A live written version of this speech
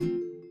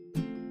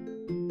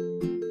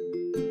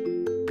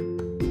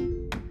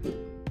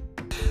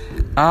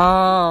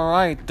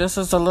Alright, this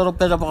is a little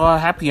bit of a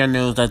happier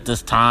news at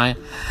this time.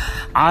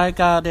 I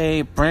got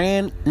a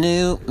brand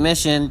new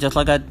mission, just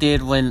like I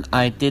did when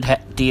I did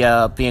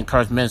the Be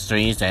Encouraged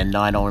Ministries, and no,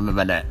 I don't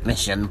remember that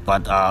mission,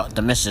 but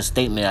the mission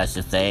statement, I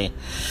should say.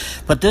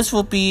 But this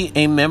will be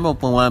a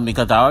memorable one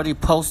because I already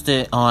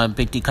posted on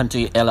D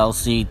Country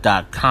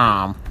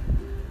LLC.com,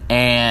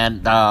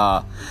 and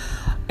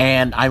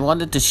I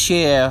wanted to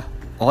share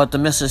what the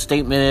mission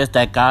statement is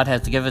that God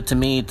has given to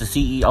me, the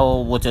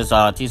CEO, which is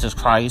Jesus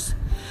Christ.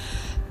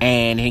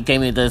 And he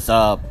gave me this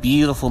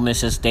beautiful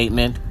mission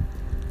statement.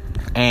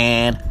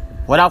 And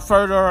without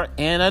further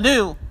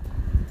ado,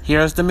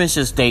 here's the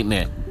mission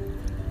statement.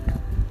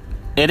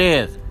 It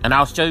is, and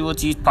I'll show you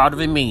what each part of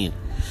it means.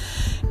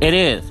 It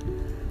is,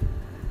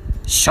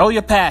 show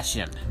your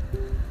passion.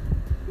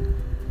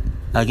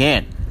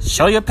 Again,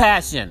 show your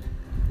passion.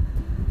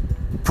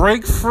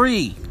 Break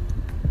free.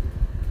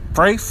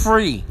 Break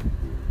free.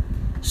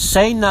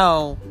 Say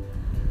no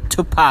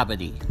to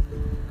poverty.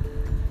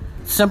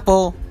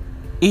 Simple,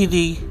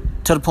 easy,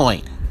 to the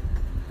point.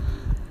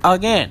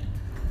 Again,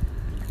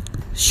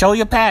 show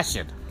your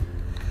passion.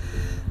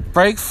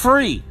 Break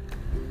free.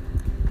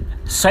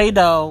 Say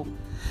no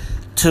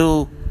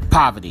to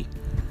poverty.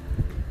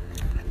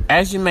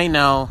 As you may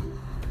know,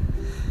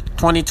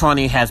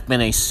 2020 has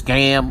been a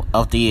scam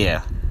of the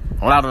year.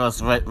 A lot of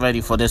us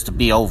ready for this to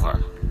be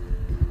over.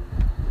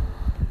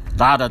 A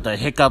lot of the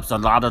hiccups, a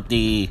lot of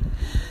the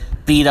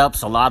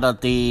beat-ups, a lot of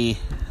the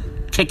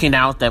kicking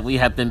out that we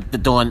have been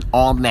doing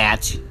all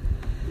match.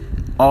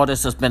 All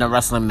this has been a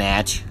wrestling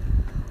match.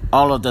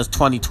 All of this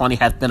 2020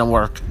 has been a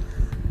work.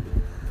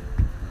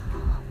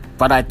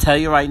 But I tell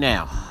you right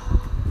now,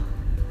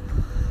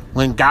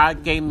 when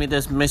God gave me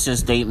this mission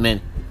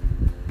statement,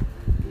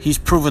 He's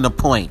proven a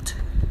point.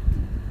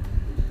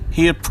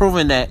 He has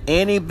proven that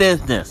any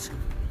business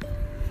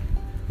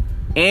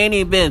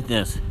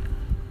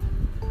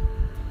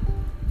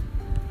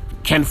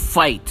can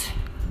fight.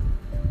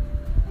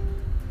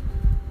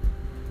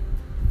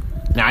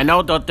 Now I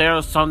know that there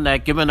are some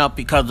that giving up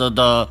because of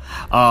the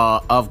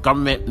of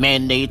government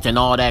mandates and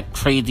all that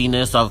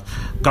craziness of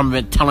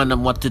government telling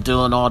them what to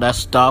do and all that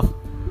stuff.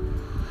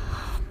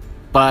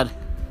 But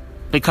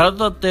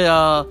because of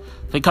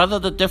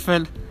the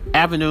different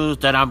avenues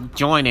that I'm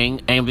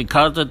joining, and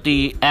because of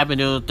the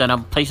avenues that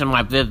I'm placing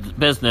my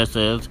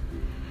businesses,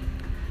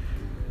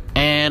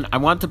 and I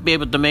want to be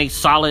able to make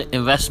solid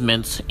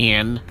investments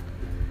in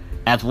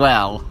as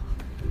well,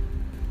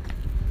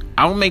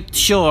 I will make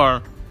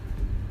sure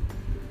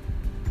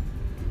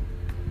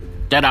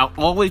that I'll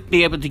always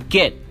be able to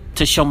get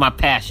to show my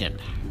passion.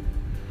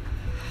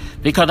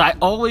 Because I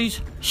always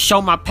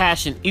show my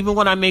passion, even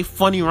when I make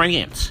funny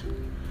rants.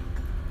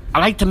 I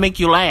like to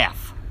make you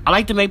laugh. I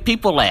like to make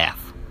people laugh.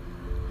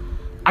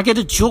 I get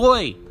a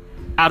joy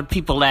out of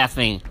people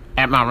laughing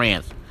at my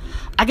rants.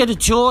 I get a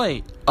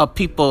joy of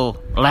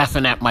people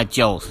laughing at my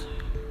jokes.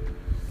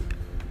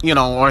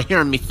 Or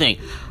hearing me think.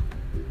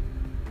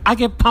 I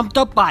get pumped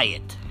up by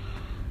it.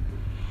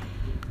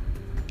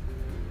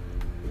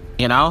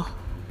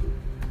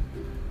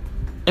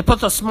 It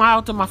puts a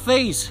smile to my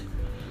face,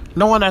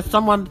 knowing that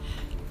someone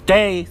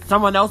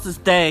else's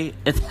day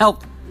is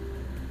helped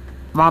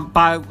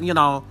by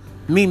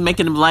me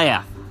making them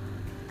laugh.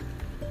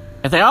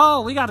 And say,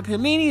 oh, we got a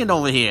comedian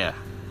over here.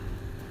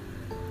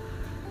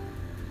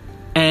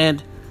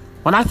 And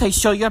when I say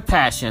show your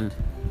passion,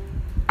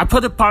 I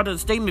put it part of the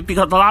statement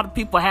because a lot of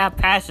people have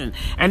passion,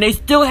 and they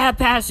still have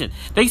passion.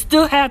 They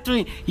still have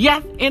dreams.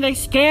 Yes, in a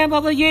scam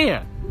of a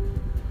year.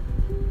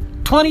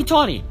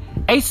 2020,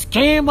 a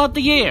scam of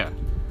the year.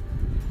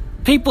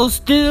 People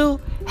still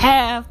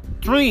have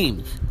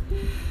dreams.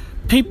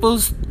 People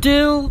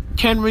still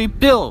can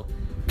rebuild.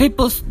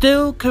 People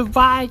still can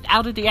rise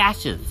out of the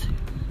ashes.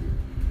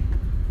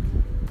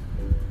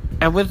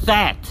 And with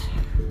that,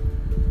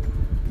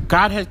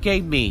 God has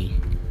gave me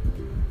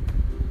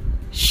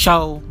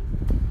show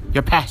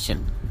your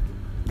passion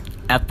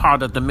as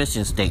part of the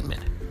mission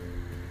statement.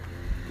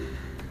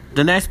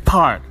 The next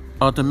part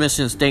of the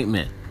mission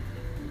statement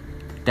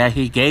that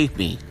He gave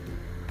me,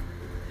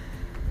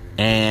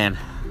 and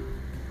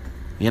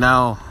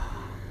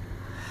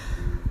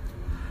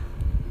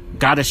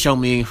God has shown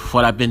me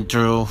what I've been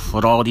through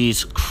with all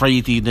these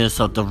craziness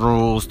of the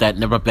rules that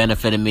never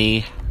benefited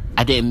me.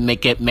 I didn't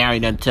get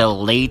married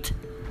until late.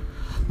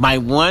 My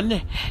one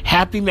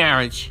happy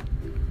marriage,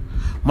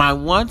 my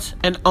once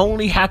and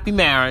only happy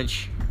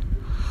marriage,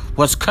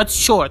 was cut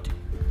short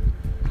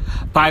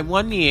by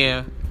 1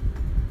 year.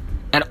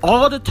 And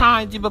all the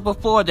times even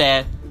before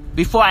that,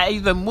 before I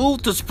even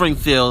moved to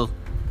Springfield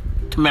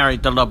to marry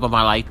the love of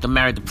my life, to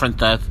marry the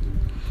princess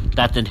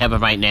that's in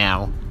heaven right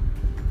now,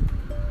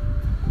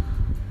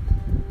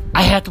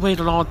 I had to wait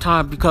a long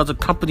time because of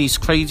company's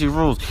crazy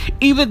rules.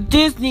 Even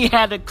Disney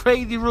had a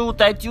crazy rule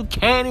that you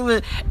can't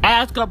even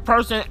ask a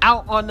person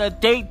out on a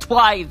date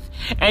twice,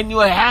 and you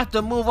have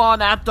to move on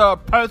after a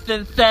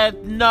person says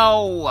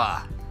no.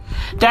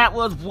 That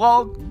was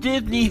Walt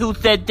Disney who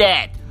said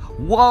that.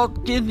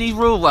 Walt Disney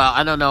rule. Well,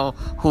 I don't know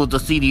who's the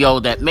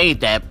CEO that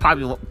made that.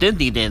 Probably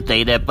Disney didn't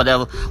say that,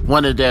 but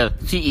one of the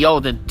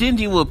CEOs, and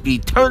Disney would be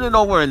turning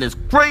over in his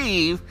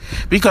grave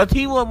because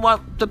he would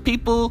want the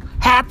people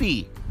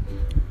happy.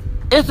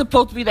 It's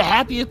supposed to be the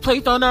happiest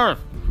place on earth.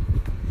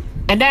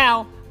 And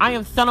now I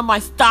am selling my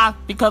stock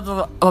because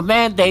of a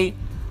mandate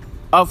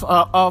of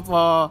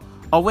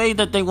a way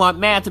that they want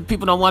masks, and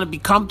people don't want to be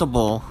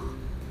comfortable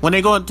when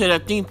they go into their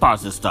theme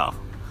parks and stuff.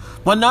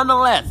 But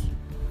nonetheless,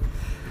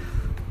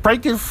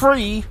 breaking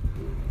free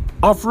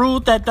of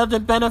rules that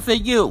doesn't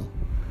benefit you.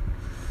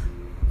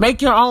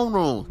 Make your own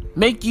rules.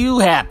 Make you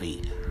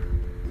happy.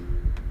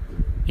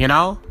 You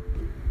know?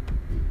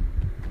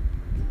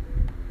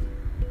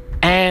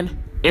 And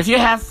if you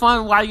have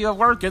fun while you're at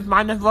work, it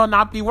might as well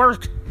not be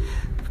work.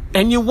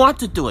 And you want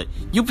to do it.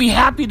 You'll be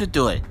happy to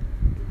do it.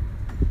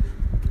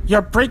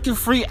 You're breaking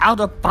free out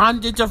of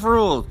bondage of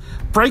rules.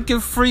 Breaking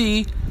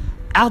free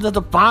out of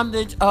the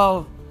bondage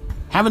of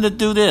having to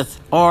do this,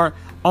 or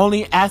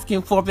only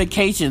asking for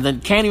vacations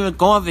and can't even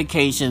go on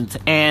vacations,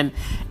 and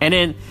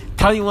then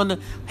telling you when to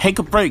take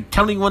a break,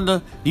 telling you when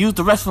to use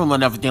the restroom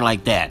and everything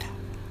like that.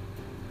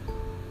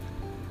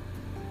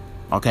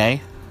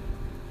 Okay?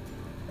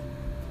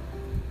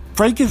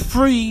 Breaking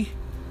free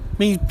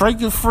means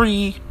breaking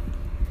free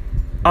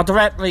of the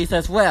rat race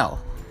as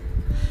well.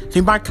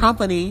 See, my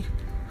company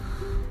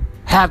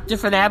have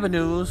different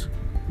avenues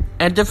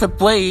and different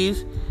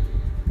ways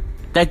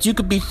that you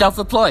could be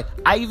self-employed.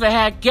 I even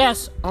had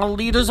guests on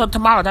Leaders of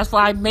Tomorrow. That's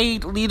why I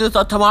made Leaders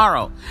of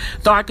Tomorrow.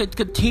 So I could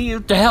continue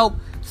to help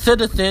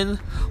citizens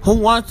who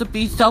want to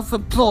be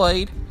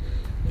self-employed,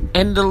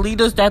 and the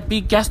leaders that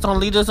be guests on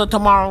Leaders of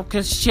Tomorrow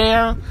can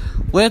share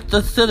with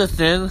the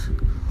citizens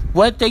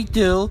what they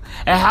do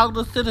and how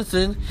the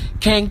citizens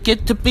can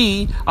get to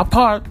be a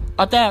part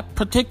of that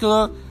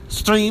particular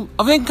stream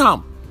of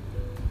income.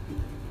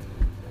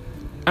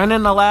 And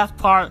then the last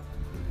part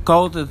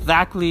goes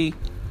exactly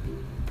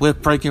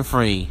with breaking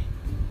free.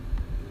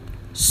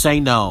 Say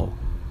no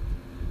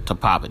to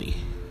poverty.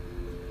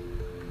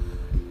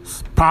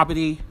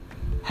 Poverty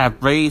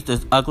have raised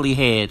its ugly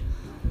head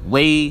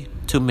way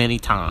too many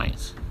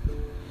times.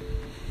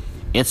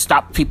 It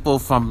stopped people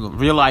from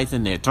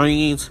realizing their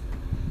dreams.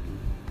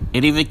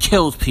 It even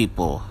kills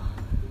people.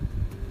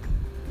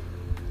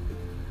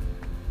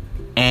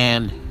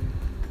 And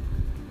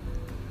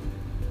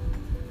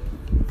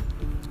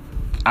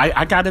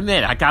I gotta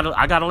admit, I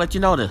gotta let you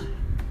know this.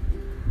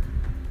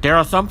 There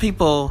are some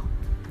people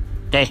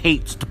that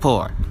hates the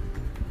poor.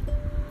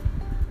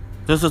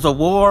 This is a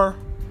war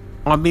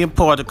on being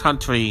poor, the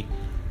country.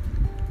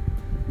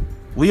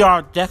 We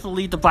are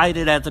definitely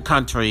divided as a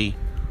country.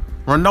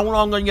 We're no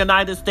longer the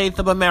United States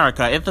of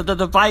America. It's the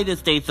divided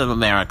States of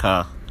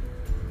America.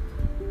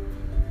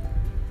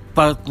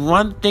 But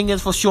one thing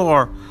is for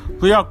sure,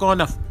 we are going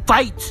to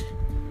fight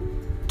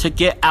to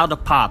get out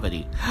of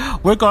poverty.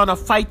 We're going to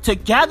fight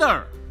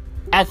together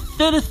as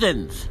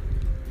citizens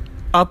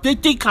of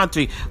Big D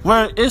country,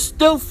 where there's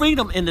still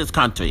freedom in this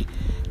country.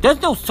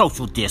 There's no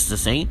social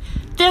distancing.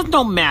 There's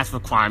no mask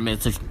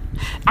requirements.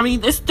 I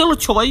mean, it's still a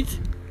choice.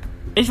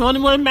 If you want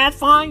to wear a mask,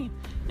 fine.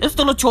 It's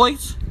still a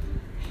choice.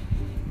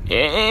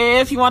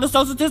 If you want a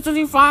social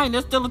distancing, fine.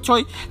 It's still a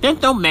choice.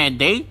 There's no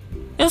mandate.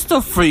 There's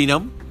still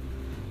freedom.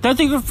 There's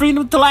even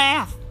freedom to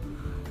laugh.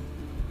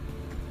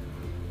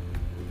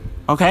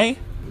 Okay?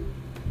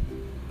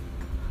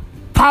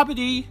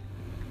 Poverty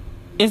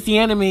is the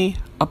enemy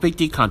of Big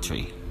D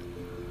country.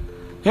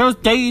 There was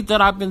days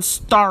that I've been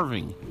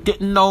starving.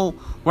 Didn't know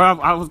where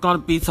I was going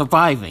to be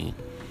surviving.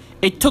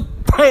 It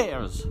took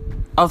prayers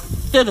of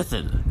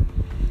citizens.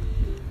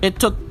 It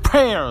took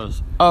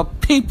prayers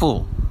of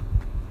people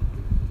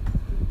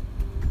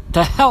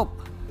to help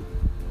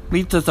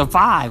me to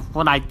survive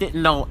when I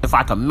didn't know if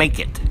I could make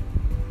it.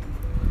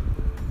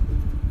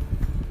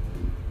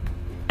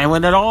 And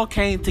when it all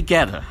came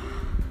together,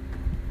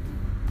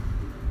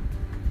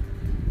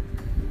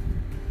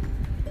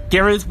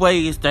 there is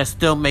ways that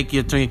still make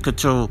your dream come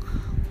true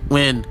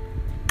when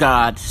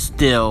God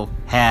still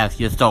has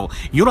your soul.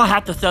 You don't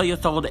have to sell your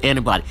soul to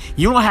anybody.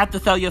 You don't have to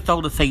sell your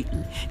soul to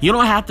Satan. You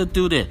don't have to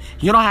do this.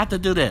 You don't have to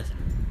do this.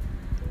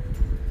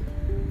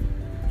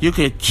 You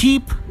can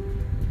keep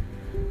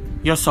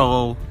your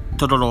soul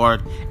to the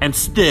Lord and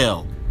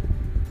still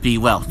be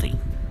wealthy.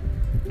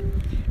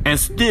 And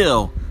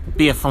still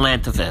be a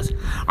philanthropist.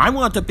 I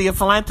want to be a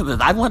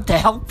philanthropist. I want to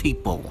help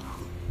people.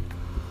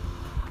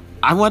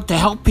 I want to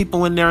help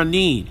people when they're in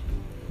need.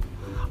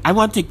 I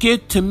want to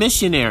give to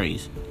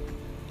missionaries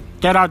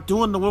that are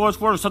doing the Lord's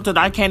work, something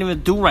I can't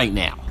even do right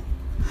now.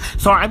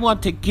 So I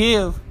want to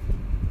give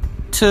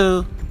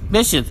to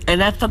missions, and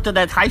that's something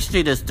that High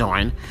Street is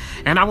doing,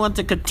 and I want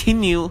to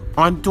continue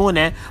on doing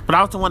that, but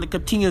I also want to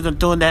continue on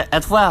doing that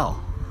as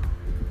well.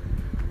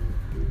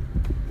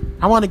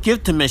 I want to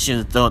give to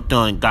missions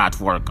doing God's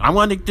work. I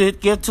want to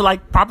give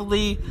to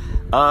probably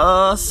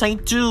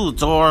St.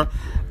 Jude's or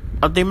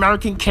the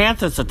American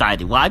Cancer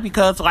Society. Why?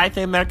 Because I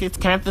say American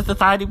Cancer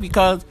Society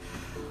because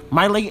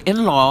my late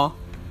in-law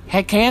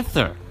had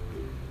cancer.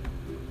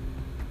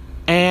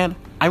 And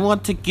I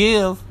want to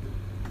give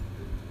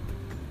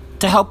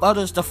to help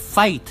others to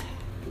fight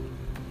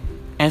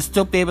and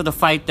still be able to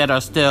fight that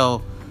are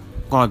still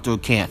going through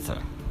cancer.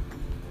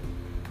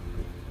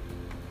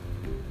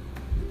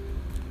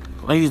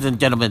 Ladies and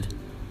gentlemen,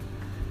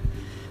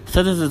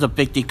 citizens of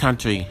Big D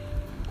Country,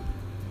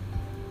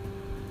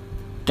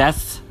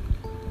 that's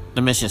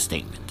the mission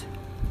statement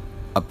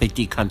of Big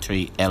D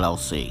Country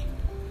LLC.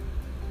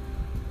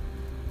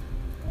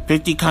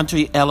 Big D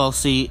Country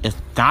LLC is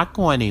not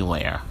going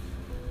anywhere.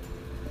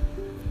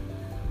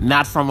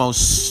 Not from a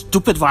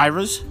stupid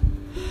virus,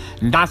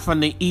 not from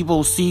the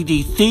evil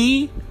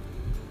CDC,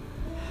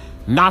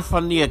 not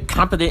from the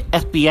incompetent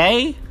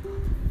SBA,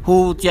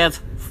 who just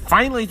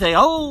finally say,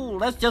 "Oh,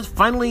 let's just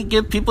finally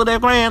give people their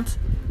grants,"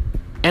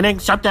 and then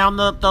shut down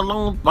the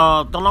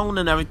loan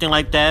and everything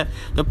like that.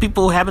 The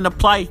people who haven't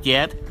applied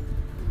yet.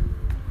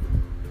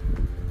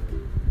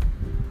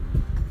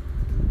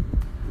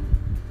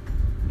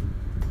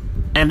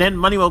 And then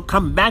money will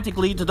come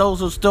magically to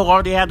those who still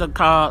already had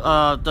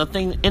the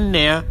thing in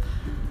there.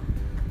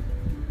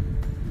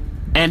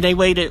 And they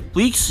waited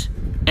weeks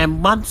and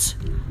months.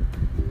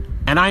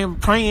 And I am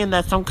praying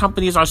that some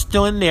companies are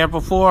still in there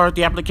before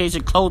the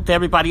application closed to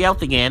everybody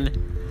else again.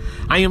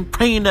 I am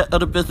praying that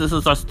other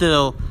businesses are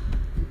still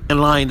in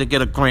line to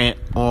get a grant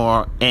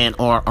or a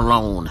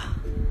loan.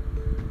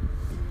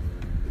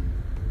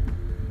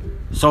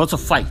 So it's a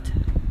fight.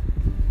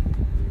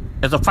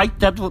 It's a fight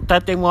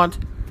that they want.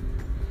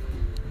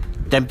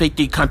 Then Big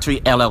D Country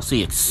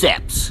LLC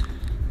accepts.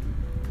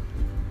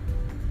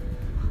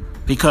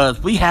 Because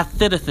we have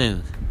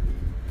citizens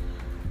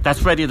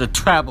that's ready to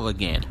travel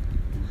again.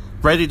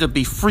 Ready to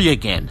be free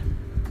again.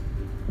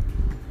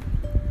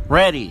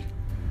 Ready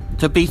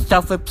to be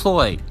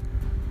self-employed.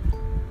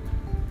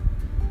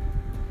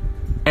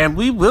 And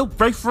we will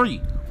break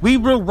free. We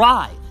will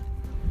rise.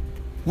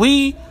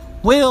 We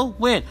will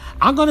win.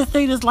 I'm going to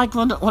say this like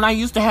when I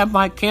used to have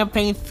my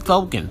campaign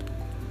slogan.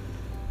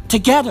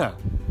 Together,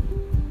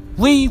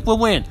 we will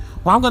win.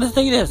 Well, I'm going to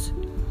say this.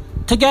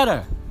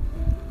 Together,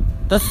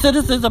 the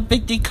citizens of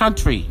Big D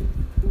Country,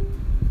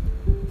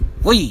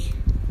 we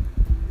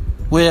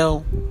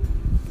will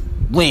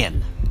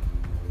win.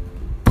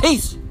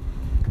 Peace.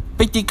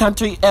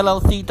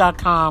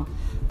 BigDCountryLLC.com.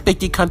 Big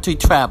D Country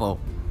Travel.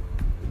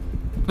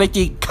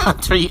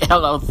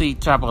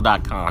 BigDCountryLLC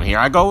Travel.com. Here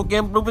I go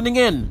again, moving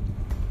again.